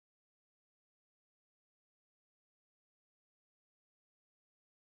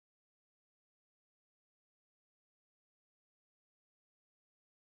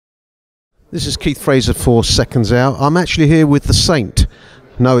This is Keith Fraser for Seconds Out. I'm actually here with the Saint.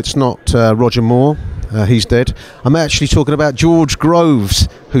 No, it's not Roger Moore. He's dead. I'm actually talking about George Groves,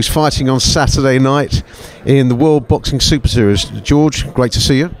 who's fighting on Saturday night in the World Boxing Super Series. George, great to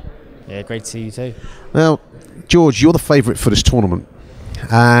see you. Yeah, great to see you too. Now, George, you're the favourite for this tournament,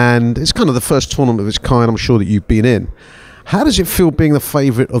 and it's kind of the first tournament of its kind I'm sure that you've been in. How does it feel being the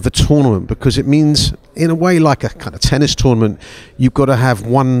favourite of the tournament? Because it means, in a way, like a kind of tennis tournament, you've got to have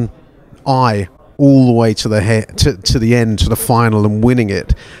one eye all the way to the to the end, to the final, and winning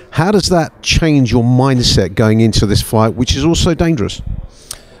it. How does that change your mindset going into this fight, which is also dangerous?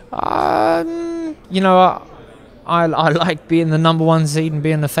 You know, I like being the #1 seed and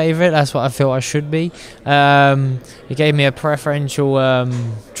being the favourite. That's what I feel I should be. It gave me a preferential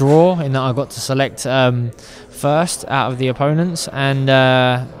draw in that I got to select first out of the opponents, and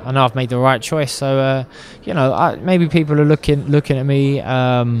I know I've made the right choice. So you know, maybe people are looking at me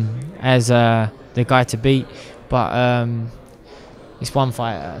as the guy to beat, but it's one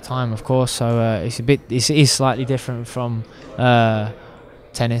fight at a time, of course. So it is slightly different from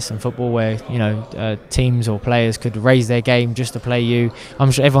tennis and football, where you know teams or players could raise their game just to play you.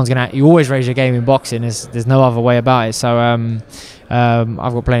 I'm sure everyone's you always raise your game in boxing. There's no other way about it. So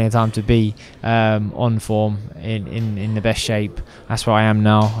I've got plenty of time to be on form, in the best shape. That's where I am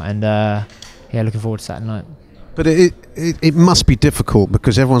now, and yeah, looking forward to Saturday night. But it must be difficult,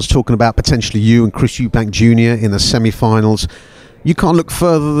 because everyone's talking about potentially you and Chris EUBANK Jr. in the semi-finals. You can't look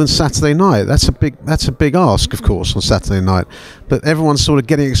further than Saturday night. That's a big ask, of course, on Saturday night. But everyone's sort of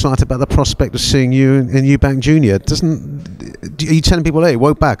getting excited about the prospect of seeing you and EUBANK Jr. Are you telling people, hey,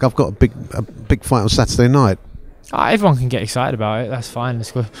 woke back, I've got a big fight on Saturday night? Everyone can get excited about it. That's fine.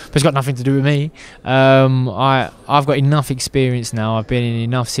 But it's got nothing to do with me. I've got enough experience now. I've been in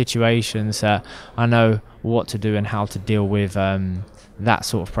enough situations that I know what to do and how to deal with that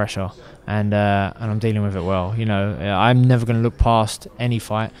sort of pressure, and I'm dealing with it well. You know, I'm never going to look past any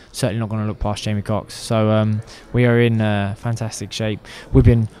fight. Certainly not going to look past Jamie Cox. So we are in fantastic shape. We've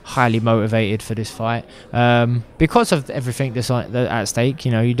been highly motivated for this fight because of everything that's at stake.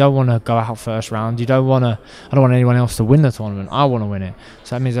 You know, you don't want to go out first round. I don't want anyone else to win the tournament. I want to win it.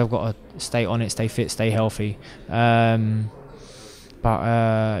 So that means I've got to stay on it, stay fit, stay healthy.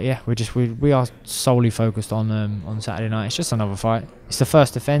 But yeah, we are solely focused on Saturday night. It's just another fight. It's the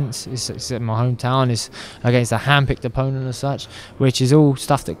first defence. It's in my hometown. It's against a hand-picked opponent as such, which is all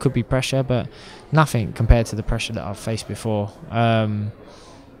stuff that could be pressure, but nothing compared to the pressure that I've faced before.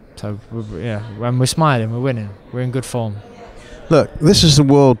 So yeah, when we're smiling, we're winning. We're in good form. Look, this is the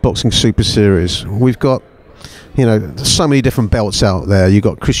World Boxing Super Series. We've got, you know, there's so many different belts out there. You've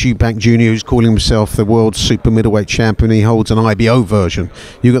got Chris EUBANK Jr., who's calling himself the world super middleweight champion. He holds an IBO version.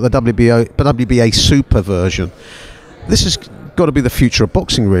 You've got the WBA super version. This has got to be the future of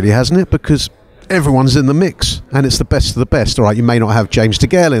boxing, really, hasn't it? Because everyone's in the mix, and it's the best of the best. All right, you may not have James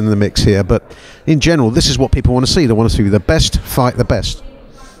DeGale in the mix here, but in general, this is what people want to see. They want to see the best fight the best.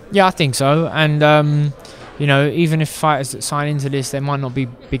 Yeah, I think so. And you know, even if fighters that sign into this, they might not be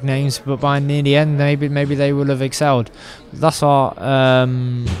big names, but by near the end, maybe they will have excelled. Thus far,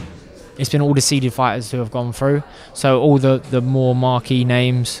 it's been all the seeded fighters who have gone through. So all the more marquee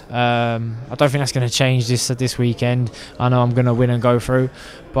names. I don't think that's going to change this weekend. I know I'm going to win and go through,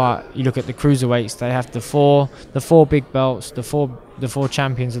 but you look at the cruiserweights. They have the four big belts, the four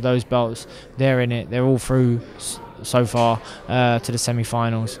champions of those belts. They're in it. They're all through so far to the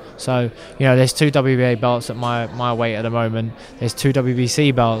semi-finals. So you know, there's 2 WBA belts at my weight at the moment. There's 2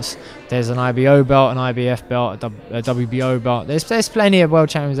 WBC belts. There's an IBO belt, an IBF belt, a WBO belt. There's plenty of world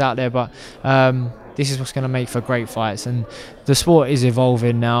champions out there, but this is what's going to make for great fights. And the sport is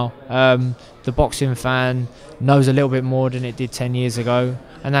evolving now. The boxing fan knows a little bit more than it did 10 years ago,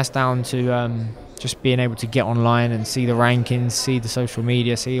 and that's down to just being able to get online and see the rankings, see the social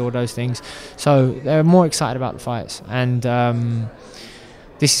media, see all those things. So they're more excited about the fights, and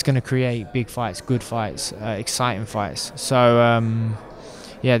this is going to create big fights, good fights, exciting fights. So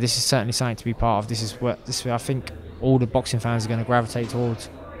yeah, this is certainly something to be part of. This is where I think all the boxing fans are going to gravitate towards.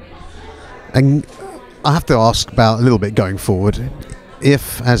 And I have to ask about a little bit going forward.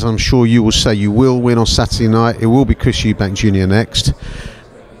 If, as I'm sure you will say, you will win on Saturday night, it will be Chris EUBANK Jr. next.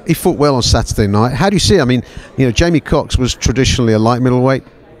 He fought well on Saturday night. How do you see it? I mean, you know, Jamie Cox was traditionally a light middleweight.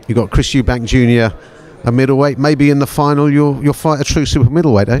 You got Chris EUBANK Jr., a middleweight. Maybe in the final you'll fight a true super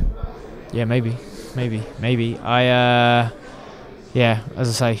middleweight, eh? Yeah, maybe. Yeah,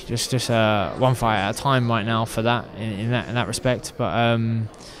 as I say, just one fight at a time right now for that in that respect. But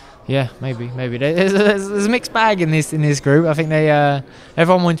yeah, maybe. There's a mixed bag in this group. I think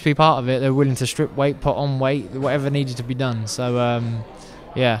everyone wants to be part of it. They're willing to strip weight, put on weight, whatever needed to be done. So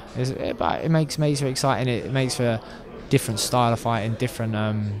yeah, but it makes it exciting. It makes for a different style of fighting, different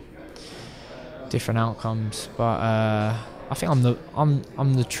outcomes. But I think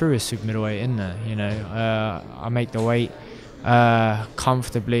I'm the truest super middleweight in there. You know, I make the weight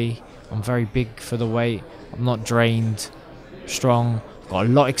comfortably. I'm very big for the weight. I'm not drained, strong. Got a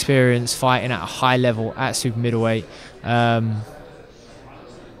lot of experience fighting at a high level at super middleweight. I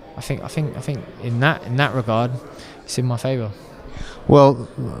think in that regard, it's in my favour. Well,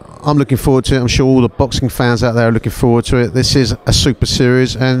 I'm looking forward to it. I'm sure all the boxing fans out there are looking forward to it. This is a super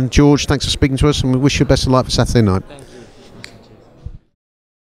series, and George, thanks for speaking to us, and we wish you best of luck for Saturday night.